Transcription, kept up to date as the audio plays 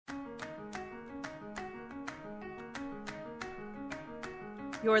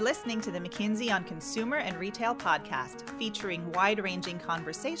You're listening to the McKinsey on Consumer and Retail podcast, featuring wide-ranging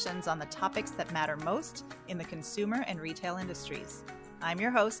conversations on the topics that matter most in the consumer and retail industries. I'm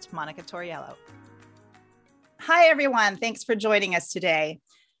your host, Monica Torriello. Hi, everyone. Thanks for joining us today.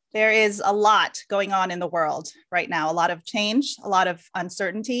 There is a lot going on in the world right now, a lot of change, a lot of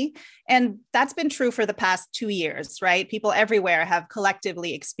uncertainty, and that's been true for the past 2 years, right? People everywhere have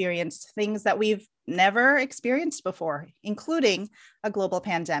collectively experienced things that we've never experienced before, including a global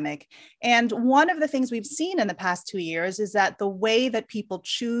pandemic. And one of the things we've seen in the past 2 years is that the way that people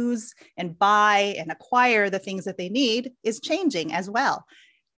choose and buy and acquire the things that they need is changing as well.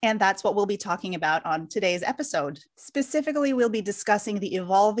 And that's what we'll be talking about on today's episode. Specifically, we'll be discussing the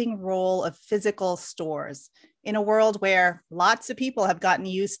evolving role of physical stores in a world where lots of people have gotten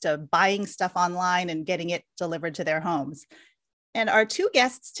used to buying stuff online and getting it delivered to their homes. And our two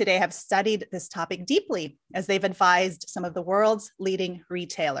guests today have studied this topic deeply as they've advised some of the world's leading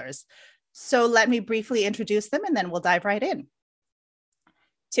retailers. So let me briefly introduce them and then we'll dive right in.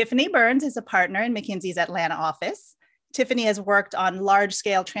 Tiffany Burns is a partner in McKinsey's Atlanta office. Tiffany has worked on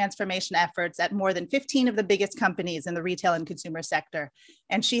large-scale transformation efforts at more than 15 of the biggest companies in the retail and consumer sector.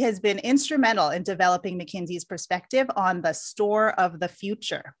 And she has been instrumental in developing McKinsey's perspective on the store of the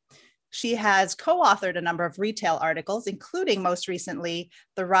future. She has co-authored a number of retail articles, including most recently,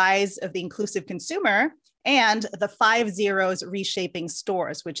 The Rise of the Inclusive Consumer and The 5 Zeros Reshaping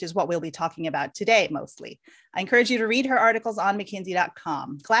Stores, which is what we'll be talking about today mostly. I encourage you to read her articles on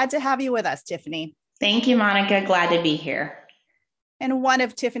mckinsey.com. Glad to have you with us, Tiffany. Thank you, Monica. Glad to be here. And one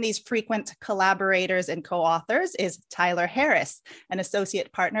of Tiffany's frequent collaborators and co-authors is Tyler Harris, an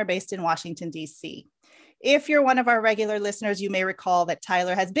associate partner based in Washington, D.C. If you're one of our regular listeners, you may recall that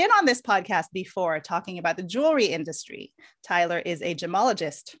Tyler has been on this podcast before talking about the jewelry industry. Tyler is a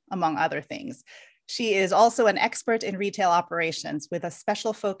gemologist, among other things. She is also an expert in retail operations with a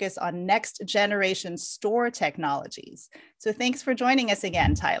special focus on next generation store technologies. So thanks for joining us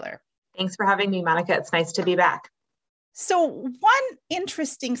again, Tyler. Thanks for having me, Monica. It's nice to be back. So one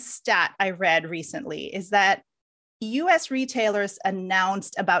interesting stat I read recently is that U.S. retailers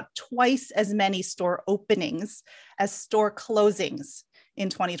announced about twice as many store openings as store closings in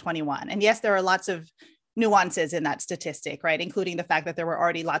 2021. And yes, there are lots of nuances in that statistic, right? Including the fact that there were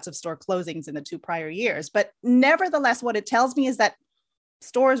already lots of store closings in the 2 prior years. But nevertheless, what it tells me is that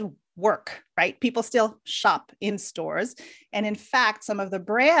stores work, right? People still shop in stores. And in fact, some of the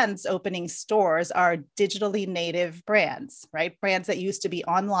brands opening stores are digitally native brands, right? Brands that used to be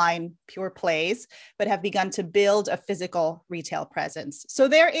online pure plays, but have begun to build a physical retail presence. So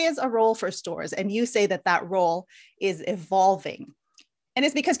there is a role for stores. And you say that that role is evolving. And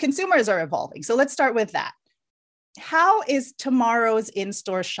it's because consumers are evolving. So let's start with that. How is tomorrow's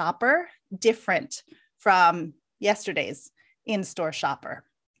in-store shopper different from yesterday's in-store shopper?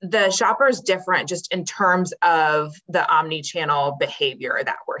 The shopper is different just in terms of the omni-channel behavior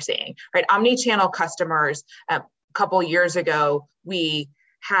that we're seeing, right? Omni-channel customers, a couple years ago, we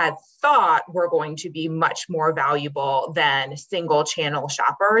had thought were going to be much more valuable than single channel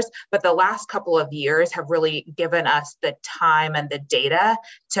shoppers. But the last couple of years have really given us the time and the data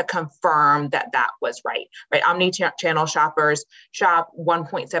to confirm that that was right? Omni-channel shoppers shop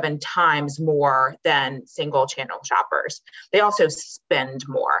 1.7 times more than single channel shoppers. They also spend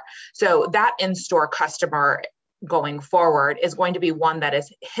more. So that in-store customer going forward is going to be one that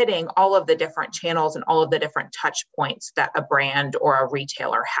is hitting all of the different channels and all of the different touch points that a brand or a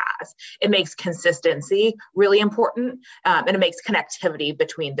retailer has. It makes consistency really important, and it makes connectivity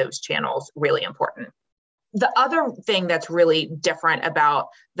between those channels really important. The other thing that's really different about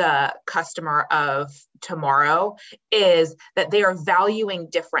the customer of tomorrow is that they are valuing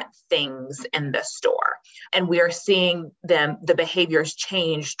different things in the store. And we are seeing the behaviors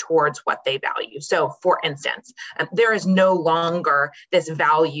change towards what they value. So for instance, there is no longer this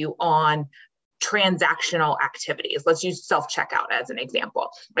value on transactional activities. Let's use self-checkout as an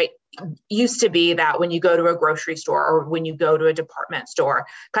example, right? Used to be that when you go to a grocery store or when you go to a department store,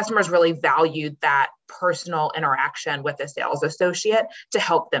 customers really valued that personal interaction with a sales associate to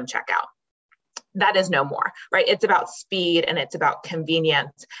help them check out. That is no more, right? It's about speed and it's about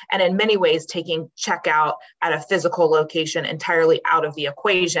convenience. And in many ways, taking checkout at a physical location entirely out of the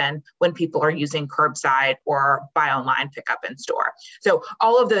equation when people are using curbside or buy online, pick up in store. So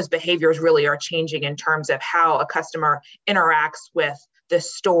all of those behaviors really are changing in terms of how a customer interacts with the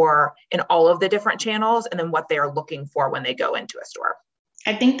store in all of the different channels and then what they are looking for when they go into a store.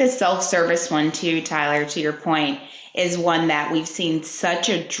 I think the self-service one too, Tyler, to your point, is one that we've seen such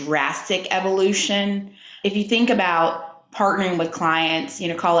a drastic evolution. If you think about partnering with clients,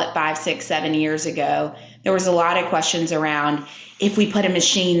 call it 5, 6, 7 years ago, there was a lot of questions around if we put a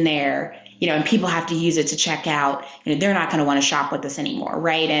machine there, and people have to use it to check out, they're not going to want to shop with us anymore,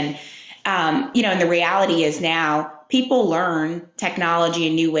 right? And, and the reality is now people learn technology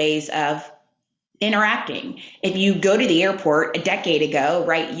and new ways of interacting. If you go to the airport a decade ago,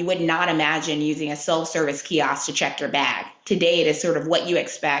 right, you would not imagine using a self-service kiosk to check your bag. Today, it is sort of what you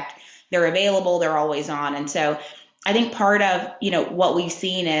expect. They're available, they're always on. And so I think part of, what we've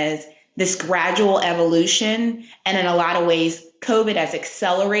seen is this gradual evolution. And in a lot of ways, COVID has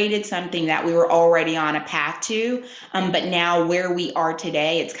accelerated something that we were already on a path to. But now where we are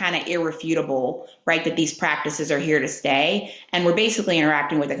today, it's kind of irrefutable, right, that these practices are here to stay. And we're basically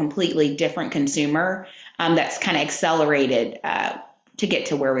interacting with a completely different consumer that's kind of accelerated to get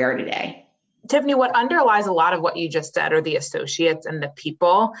to where we are today. Tiffany, what underlies a lot of what you just said are the associates and the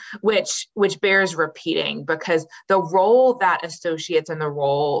people, which bears repeating, because the role that associates and the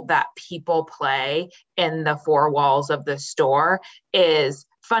role that people play in the four walls of the store is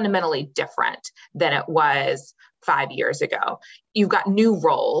fundamentally different than it was 5 years ago. You've got new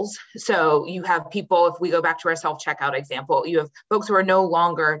roles. So you have people, if we go back to our self-checkout example, you have folks who are no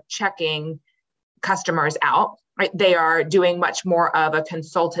longer checking customers out. Right? They are doing much more of a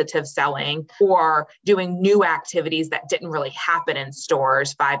consultative selling or doing new activities that didn't really happen in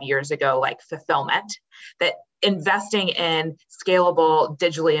stores 5 years ago, like fulfillment. That investing in scalable,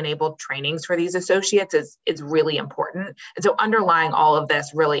 digitally enabled trainings for these associates is really important. And so underlying all of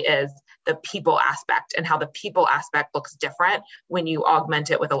this really is the people aspect, and how the people aspect looks different when you augment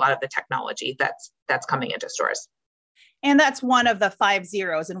it with a lot of the technology that's coming into stores. And that's one of the 5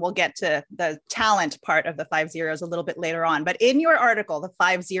 zeros. And we'll get to the talent part of the 5 zeros a little bit later on. But in your article, The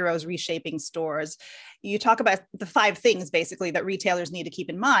 5 Zeros Reshaping Stores, you talk about the 5 things basically that retailers need to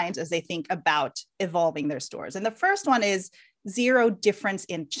keep in mind as they think about evolving their stores. And the first one is zero difference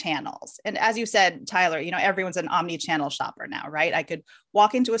in channels. And as you said, Tyler, everyone's an omni-channel shopper now, right? I could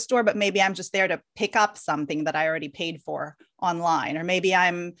walk into a store, but maybe I'm just there to pick up something that I already paid for online, or maybe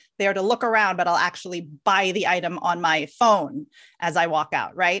I'm there to look around, but I'll actually buy the item on my phone as I walk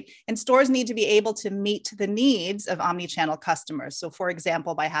out, right? And stores need to be able to meet the needs of omni-channel customers. So for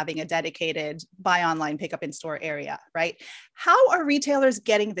example, by having a dedicated buy online, pick up in store area, right? How are retailers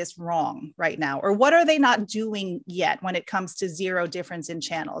getting this wrong right now? Or what are they not doing yet when it comes to zero difference in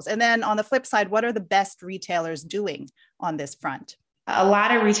channels? And then on the flip side, what are the best retailers doing on this front? A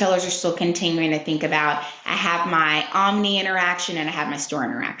lot of retailers are still continuing to think about, I have my omni interaction and I have my store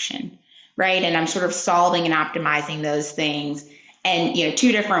interaction, right? And I'm sort of solving and optimizing those things and,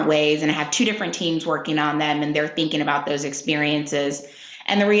 2 different ways. And I have 2 different teams working on them, and they're thinking about those experiences.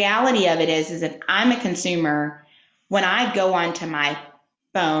 And the reality of it is if I'm a consumer, when I go onto my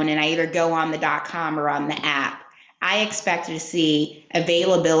phone and I either go on the .com or on the app, I expect to see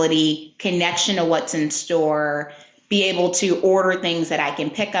availability, connection to what's in store, be able to order things that I can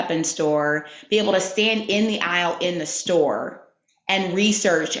pick up in store, be able to stand in the aisle in the store and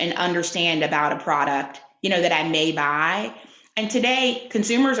research and understand about a product, that I may buy. And today,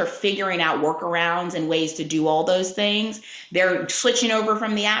 consumers are figuring out workarounds and ways to do all those things. They're switching over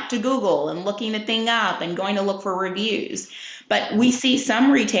from the app to Google and looking the thing up and going to look for reviews. But we see some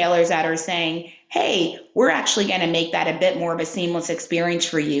retailers that are saying, hey, we're actually going to make that a bit more of a seamless experience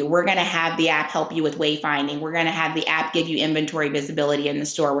for you. We're going to have the app help you with wayfinding. We're going to have the app give you inventory visibility in the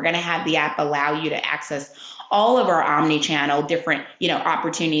store. We're going to have the app allow you to access all of our omni-channel different,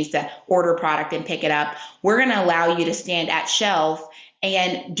 opportunities to order product and pick it up. We're going to allow you to stand at shelf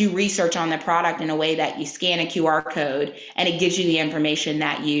and do research on the product in a way that you scan a QR code and it gives you the information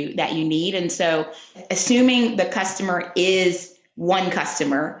that you need. And so assuming the customer is one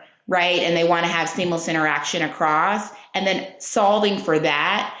customer, right, and they want to have seamless interaction across, and then solving for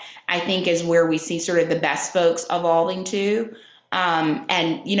that, I think is where we see sort of the best folks evolving to.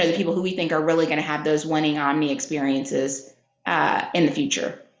 And, the people who we think are really going to have those winning omni experiences in the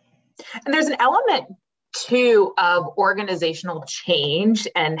future. And there's an element too of organizational change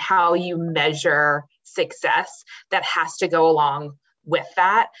and how you measure success that has to go along with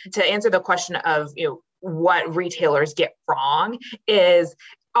that. To answer the question of, what retailers get wrong is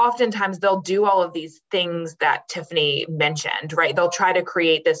oftentimes they'll do all of these things that Tiffany mentioned, right? They'll try to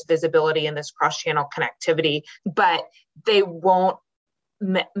create this visibility and this cross-channel connectivity, but they won't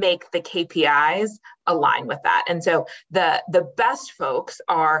make the KPIs align with that. And so the best folks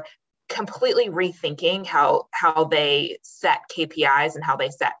are completely rethinking how they set KPIs and how they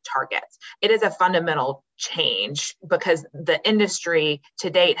set targets. It is a fundamental change because the industry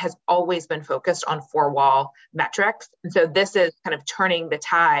to date has always been focused on four-wall metrics. And so this is kind of turning the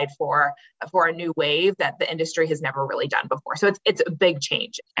tide for a new wave that the industry has never really done before. So it's a big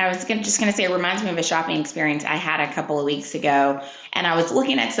change. I was just going to say, it reminds me of a shopping experience I had a couple of weeks ago. And I was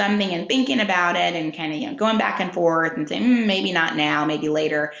looking at something and thinking about it and kind of, going back and forth and saying, maybe not now, maybe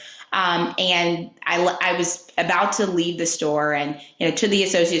later. And I was about to leave the store and, to the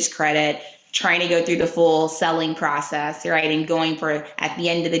associate's credit, trying to go through the full selling process, right? And going for, at the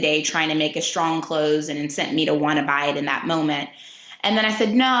end of the day, trying to make a strong close and incent me to want to buy it in that moment. And then I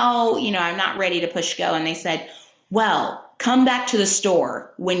said, no, I'm not ready to push go. And they said, well, come back to the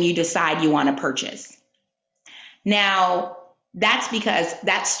store when you decide you want to purchase. Now, that's because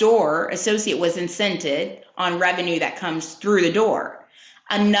that store associate was incented on revenue that comes through the door.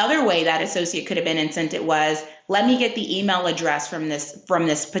 Another way that associate could have been incented was, let me get the email address from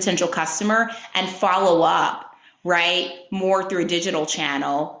this potential customer and follow up, right? More through a digital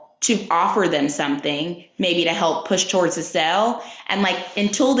channel to offer them something, maybe to help push towards a sale. And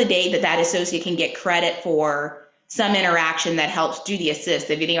until the day that associate can get credit for some interaction that helps do the assist,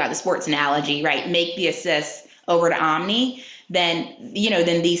 if you think about the sports analogy, right? Make the assist over to Omni, then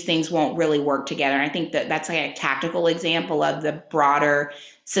these things won't really work together. And I think that's a tactical example of the broader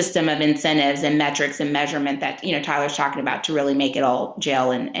system of incentives and metrics and measurement that, Tyler's talking about to really make it all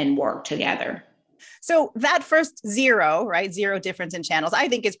gel and work together. So that first zero, right? Zero difference in channels, I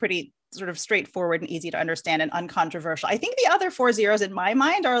think is pretty sort of straightforward and easy to understand and uncontroversial. I think the other 4 zeros in my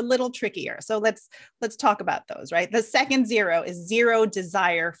mind are a little trickier. So let's talk about those, right? The second zero is zero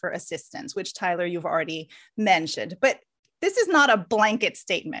desire for assistance, which Tyler, you've already mentioned. But this is not a blanket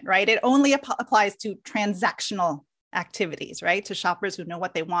statement, right? It only applies to transactional activities, right? To shoppers who know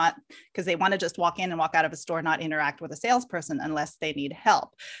what they want because they want to just walk in and walk out of a store, not interact with a salesperson unless they need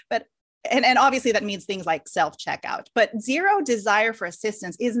help. But and obviously that means things like self-checkout, but zero desire for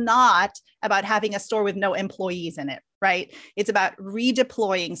assistance is not about having a store with no employees in it, right? It's about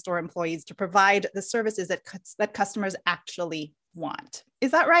redeploying store employees to provide the services that customers actually want. Is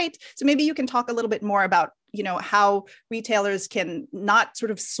that right? So maybe you can talk a little bit more about, how retailers can not sort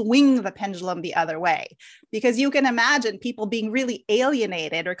of swing the pendulum the other way, because you can imagine people being really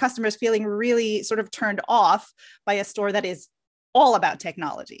alienated or customers feeling really sort of turned off by a store that is all about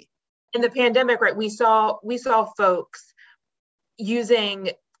technology. In the pandemic, right, we saw folks using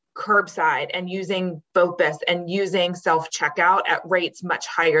curbside and using BOPUS and using self-checkout at rates much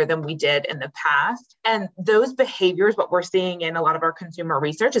higher than we did in the past. And those behaviors, what we're seeing in a lot of our consumer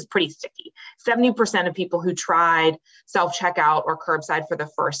research, is pretty sticky. 70% of people who tried self-checkout or curbside for the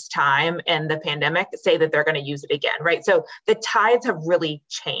first time in the pandemic say that they're going to use it again, right? So the tides have really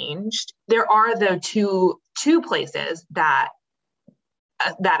changed. There are, though, two places that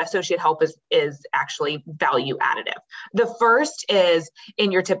associate help is actually value additive. The first is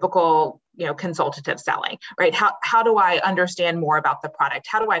in your typical, consultative selling, right? How do I understand more about the product?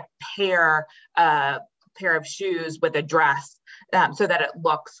 How do I pair a pair of shoes with a dress so that it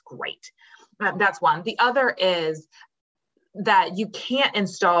looks great? That's one. The other is that you can't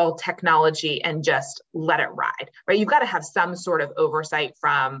install technology and just let it ride, right? You've got to have some sort of oversight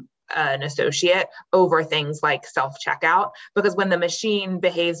from an associate over things like self-checkout, because when the machine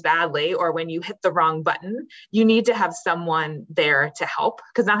behaves badly or when you hit the wrong button, you need to have someone there to help,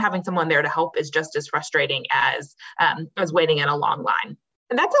 because not having someone there to help is just as frustrating as waiting in a long line.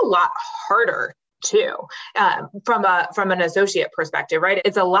 And that's a lot harder too, from an associate perspective, right?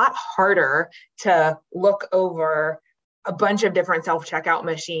 It's a lot harder to look over a bunch of different self-checkout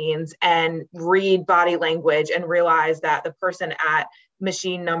machines and read body language and realize that the person at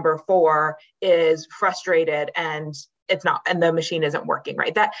machine number 4 is frustrated and the machine isn't working,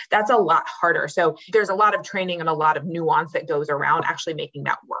 right? That's a lot harder. So there's a lot of training and a lot of nuance that goes around actually making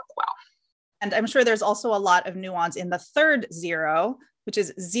that work well. And I'm sure there's also a lot of nuance in the third zero, which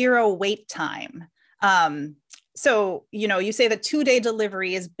is zero wait time. So, you say the 2-day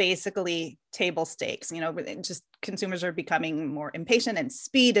delivery is basically table stakes, just consumers are becoming more impatient and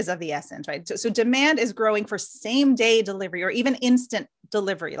speed is of the essence, right? So demand is growing for same day delivery or even instant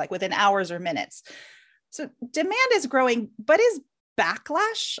delivery, like within hours or minutes. So demand is growing, but is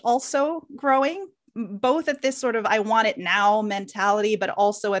backlash also growing? Both at this sort of I want it now mentality, but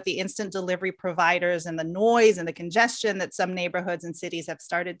also at the instant delivery providers and the noise and the congestion that some neighborhoods and cities have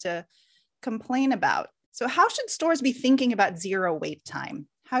started to complain about. So how should stores be thinking about zero wait time?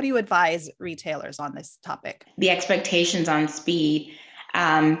 How do you advise retailers on this topic? The expectations on speed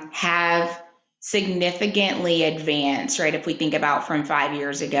have significantly advanced, right? If we think about from 5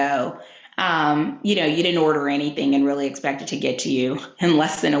 years ago, you didn't order anything and really expect it to get to you in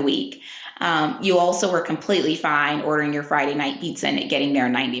less than a week. You also were completely fine ordering your Friday night pizza and it getting there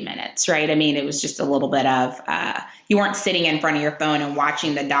in 90 minutes, right? I mean, it was just a little bit of, you weren't sitting in front of your phone and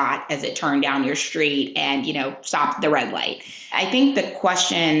watching the dot as it turned down your street and, stopped at the red light. I think the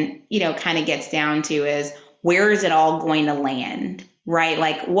question, kind of gets down to is, where is it all going to land? Right?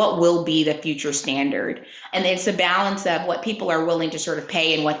 Like, what will be the future standard? And it's a balance of what people are willing to sort of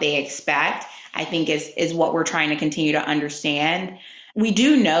pay and what they expect, I think is what we're trying to continue to understand. We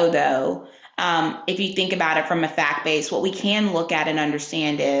do know, though, if you think about it from a fact base, what we can look at and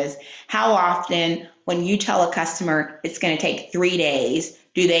understand is how often when you tell a customer it's going to take 3 days,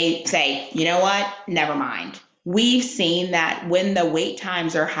 do they say, you know what, never mind. We've seen that when the wait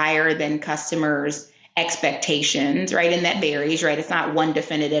times are higher than customers' expectations, right? And that varies, right? It's not one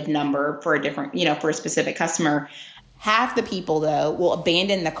definitive number for a different, for a specific customer. Half the people, though, will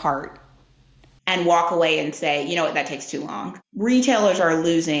abandon the cart and walk away and say, you know what, that takes too long. Retailers are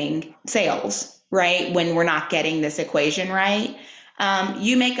losing sales, right? When we're not getting this equation right.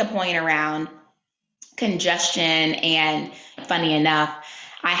 You make a point around congestion, and funny enough,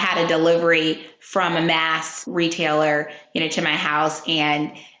 I had a delivery from a mass retailer, to my house,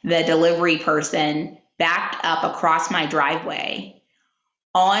 and the delivery person backed up across my driveway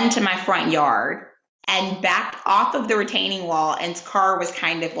onto my front yard and backed off of the retaining wall, and his car was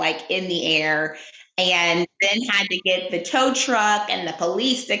kind of like in the air, and then had to get the tow truck and the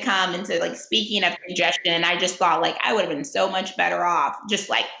police to come. And so, like, speaking of congestion, I just thought, like, I would have been so much better off just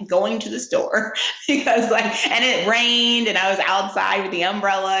like going to the store because and it rained and I was outside with the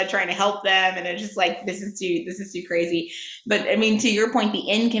umbrella trying to help them. And it's just like, this is too crazy. But I mean, to your point, the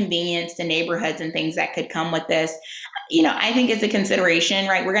inconvenience to neighborhoods and things that could come with this, I think it's a consideration,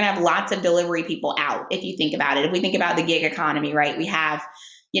 right? We're going to have lots of delivery people out. If you think about it, if we think about the gig economy, right? We have,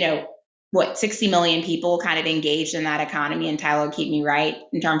 60 million people kind of engaged in that economy. And Tyler, keep me right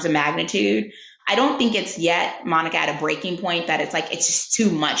in terms of magnitude. I don't think it's yet, Monica, at a breaking point that it's like, it's just too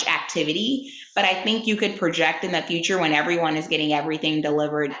much activity. But I think you could project in the future when everyone is getting everything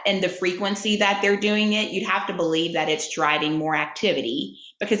delivered and the frequency that they're doing it, you'd have to believe that it's driving more activity,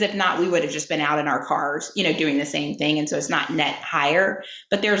 because if not, we would have just been out in our cars, doing the same thing. And so it's not net higher,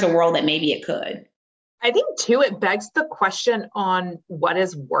 but there's a world that maybe it could. I think, too, it begs the question on what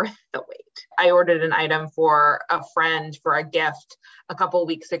is worth the wait. I ordered an item for a friend for a gift a couple of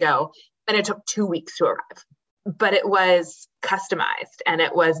weeks ago, and it took 2 weeks to arrive. But it was customized and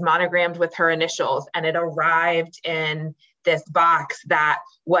it was monogrammed with her initials, and it arrived in this box that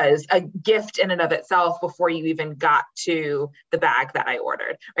was a gift in and of itself before you even got to the bag that I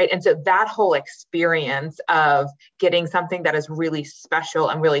ordered, right? And so that whole experience of getting something that is really special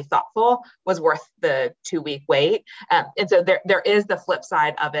and really thoughtful was worth the 2-week wait. And so there is the flip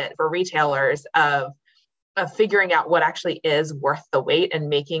side of it for retailers of figuring out what actually is worth the wait and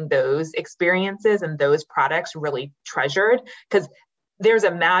making those experiences and those products really treasured, because there's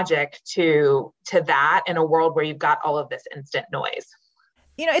a magic to that in a world where you've got all of this instant noise.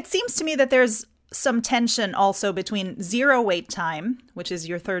 It seems to me that there's some tension also between zero wait time, which is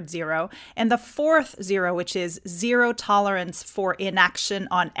your third zero, and the fourth zero, which is zero tolerance for inaction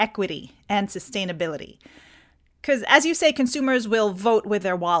on equity and sustainability. Because as you say, consumers will vote with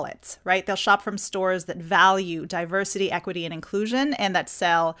their wallets, right? They'll shop from stores that value diversity, equity, and inclusion, and that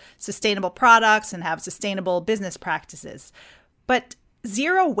sell sustainable products and have sustainable business practices. But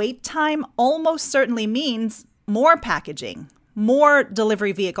zero wait time almost certainly means more packaging, more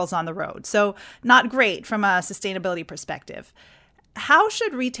delivery vehicles on the road. So not great from a sustainability perspective. How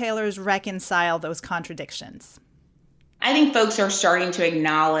should retailers reconcile those contradictions? I think folks are starting to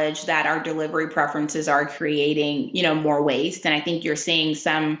acknowledge that our delivery preferences are creating, more waste. And I think you're seeing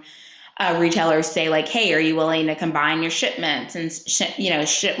some retailers say, like, hey, are you willing to combine your shipments and,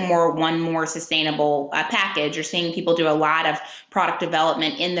 ship one more sustainable package? You're seeing people do a lot of product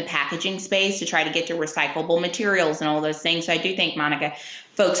development in the packaging space to try to get to recyclable materials and all those things. So I do think, Monica,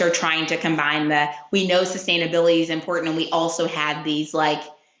 folks are trying to combine we know sustainability is important, and we also have these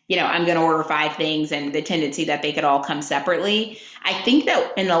I'm going to order 5 things, and the tendency that they could all come separately. I think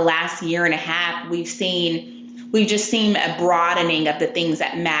that in the last year and a half, we've just seen a broadening of the things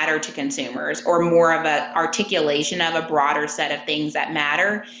that matter to consumers, or more of an articulation of a broader set of things that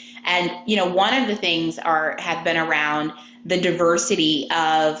matter. And, one of the things have been around the diversity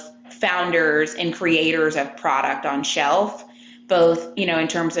of founders and creators of product on shelf, both, in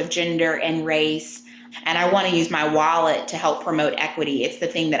terms of gender and race. And I want to use my wallet to help promote equity. It's the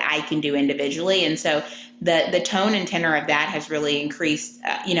thing that I can do individually. And so the tone and tenor of that has really increased,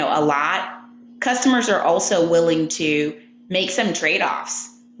 a lot. customers are also willing to make some trade-offs,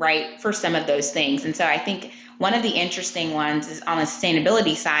 right, for some of those things. And so I think one of the interesting ones is on the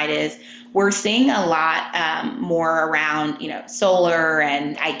sustainability side is we're seeing a lot more around, solar,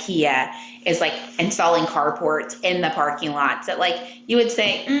 and IKEA is like installing carports in the parking lots that you would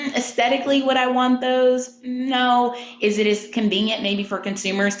say, aesthetically, would I want those? No. Is it as convenient maybe for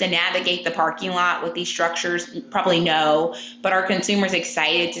consumers to navigate the parking lot with these structures? Probably no. But are consumers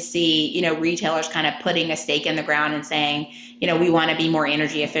excited to see, retailers kind of putting a stake in the ground and saying, we want to be more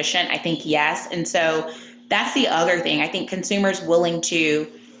energy efficient? I think yes. And so that's the other thing. I think consumers willing to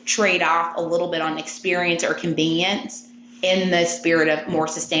trade off a little bit on experience or convenience in the spirit of more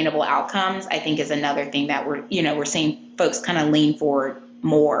sustainable outcomes, I think is another thing that we're seeing folks kind of lean forward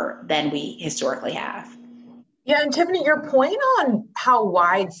more than we historically have. Yeah, and Tiffany, your point on how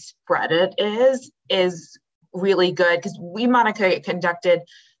widespread it is really good, because we, Monica, conducted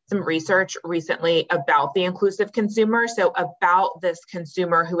some research recently about the inclusive consumer. So about this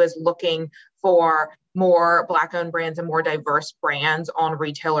consumer who is looking for more Black-owned brands and more diverse brands on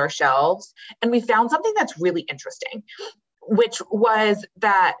retailer shelves. And we found something that's really interesting, which was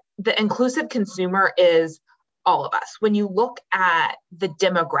that the inclusive consumer is all of us. When you look at the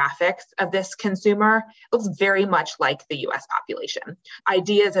demographics of this consumer, it looks very much like the US population.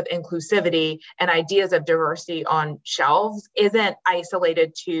 Ideas of inclusivity and ideas of diversity on shelves isn't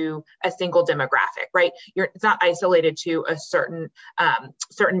isolated to a single demographic, right? It's not isolated to a certain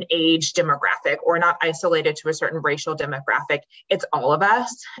age demographic, or not isolated to a certain racial demographic. It's all of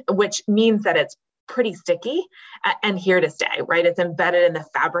us, which means that it's pretty sticky and here to stay, right? It's embedded in the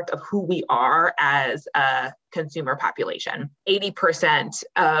fabric of who we are as a consumer population. 80%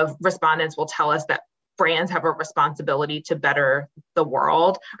 of respondents will tell us that brands have a responsibility to better the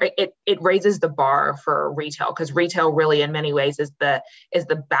world, right? It raises the bar for retail, because retail really in many ways is the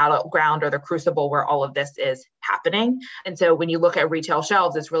battleground or the crucible where all of this is happening. And so when you look at retail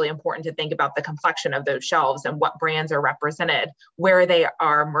shelves, it's really important to think about the complexion of those shelves and what brands are represented, where they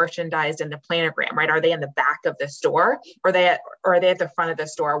are merchandised in the planogram, right? Are they in the back of the store, or are they at the front of the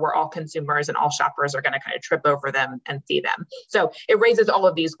store where all consumers and all shoppers are going to kind of trip over them and see them? So it raises all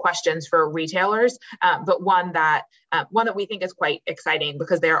of these questions for retailers, but one that we think is quite exciting,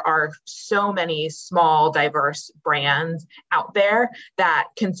 because there are so many small, diverse brands out there that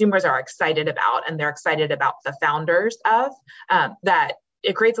consumers are excited about, and they're excited about the founders of, that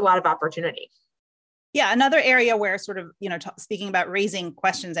it creates a lot of opportunity. Yeah, another area where sort of, speaking about raising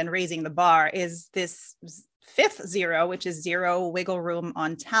questions and raising the bar is this fifth zero, which is zero wiggle room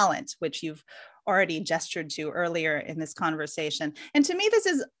on talent, which you've already gestured to earlier in this conversation. And to me, this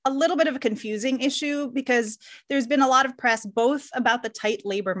is a little bit of a confusing issue, because there's been a lot of press both about the tight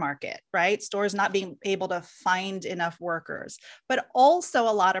labor market, right? Stores not being able to find enough workers, but also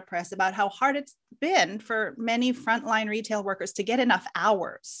a lot of press about how hard it's been for many frontline retail workers to get enough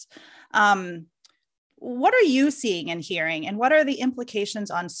hours. What are you seeing and hearing, and what are the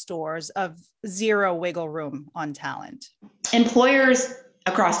implications on stores of zero wiggle room on talent? Employers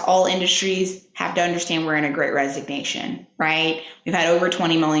across all industries have to understand we're in a great resignation, right? We've had over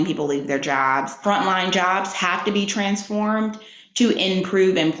 20 million people leave their jobs. Frontline jobs have to be transformed to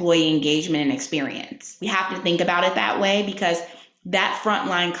improve employee engagement and experience. We have to think about it that way, because that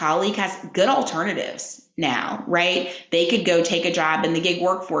frontline colleague has good alternatives now, right? They could go take a job in the gig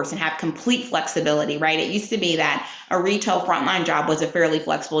workforce and have complete flexibility, right? It used to be that a retail frontline job was a fairly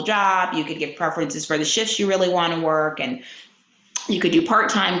flexible job. You could give preferences for the shifts you really want to work, and you could do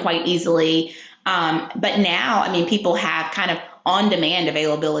part-time quite easily. But now, people have kind of on-demand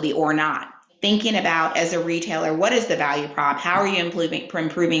availability or not. Thinking about, as a retailer, what is the value prop? How are you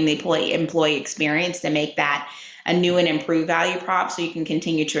improving the employee experience to make that a new and improved value prop so you can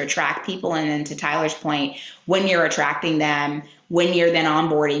continue to attract people? And then to Tyler's point, when you're attracting them, when you're then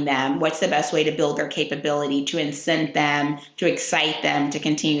onboarding them, what's the best way to build their capability, to incent them, to excite them, to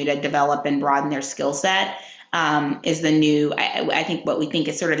continue to develop and broaden their skill set? Is the new, I think what we think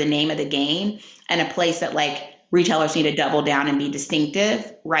is sort of the name of the game, and a place that retailers need to double down and be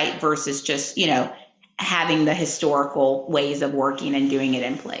distinctive, right? Versus just, having the historical ways of working and doing it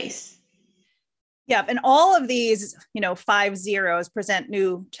in place. Yeah, and all of these, 5 zeros present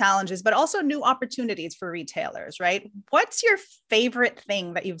new challenges, but also new opportunities for retailers, right? What's your favorite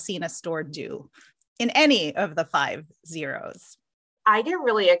thing that you've seen a store do in any of the 5 zeros? I get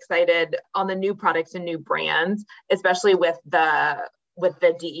really excited on the new products and new brands, especially with the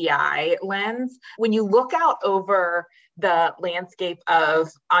DEI lens. When you look out over the landscape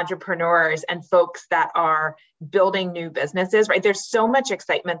of entrepreneurs and folks that are building new businesses, right? There's so much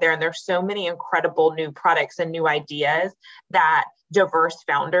excitement there, and there's so many incredible new products and new ideas that diverse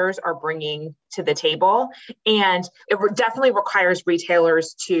founders are bringing to the table. And it definitely requires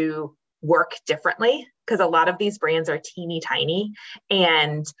retailers to work differently, because a lot of these brands are teeny tiny,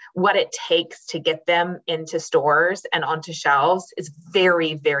 and what it takes to get them into stores and onto shelves is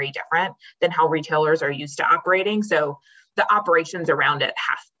very, very different than how retailers are used to operating. So the operations around it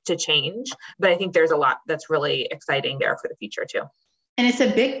have to change, but I think there's a lot that's really exciting there for the future too. And it's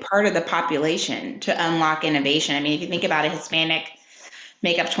a big part of the population to unlock innovation. I mean, if you think about it, Hispanic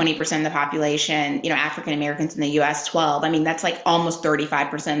make up 20% of the population, African Americans in the US, 12. I mean, that's like almost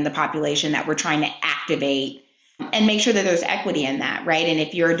 35% of the population that we're trying to activate and make sure that there's equity in that, right? And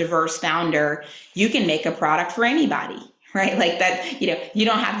if you're a diverse founder, you can make a product for anybody, right? Like that, you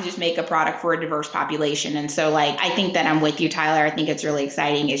don't have to just make a product for a diverse population. And so I think that I'm with you, Tyler. I think it's really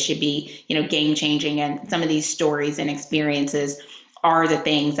exciting. It should be, game changing. And some of these stories and experiences are the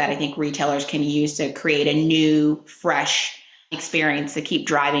things that I think retailers can use to create a new, fresh experience to keep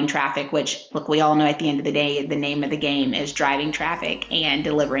driving traffic, which, look, we all know at the end of the day, the name of the game is driving traffic and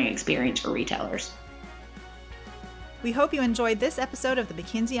delivering experience for retailers. We hope you enjoyed this episode of the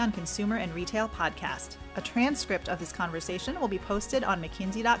McKinsey on Consumer and Retail podcast. A transcript of this conversation will be posted on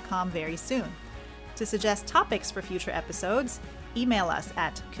mckinsey.com very soon. To suggest topics for future episodes, email us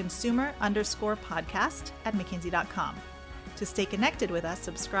at consumer_podcast@mckinsey.com. To stay connected with us,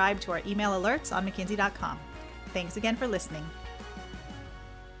 subscribe to our email alerts on mckinsey.com. Thanks again for listening.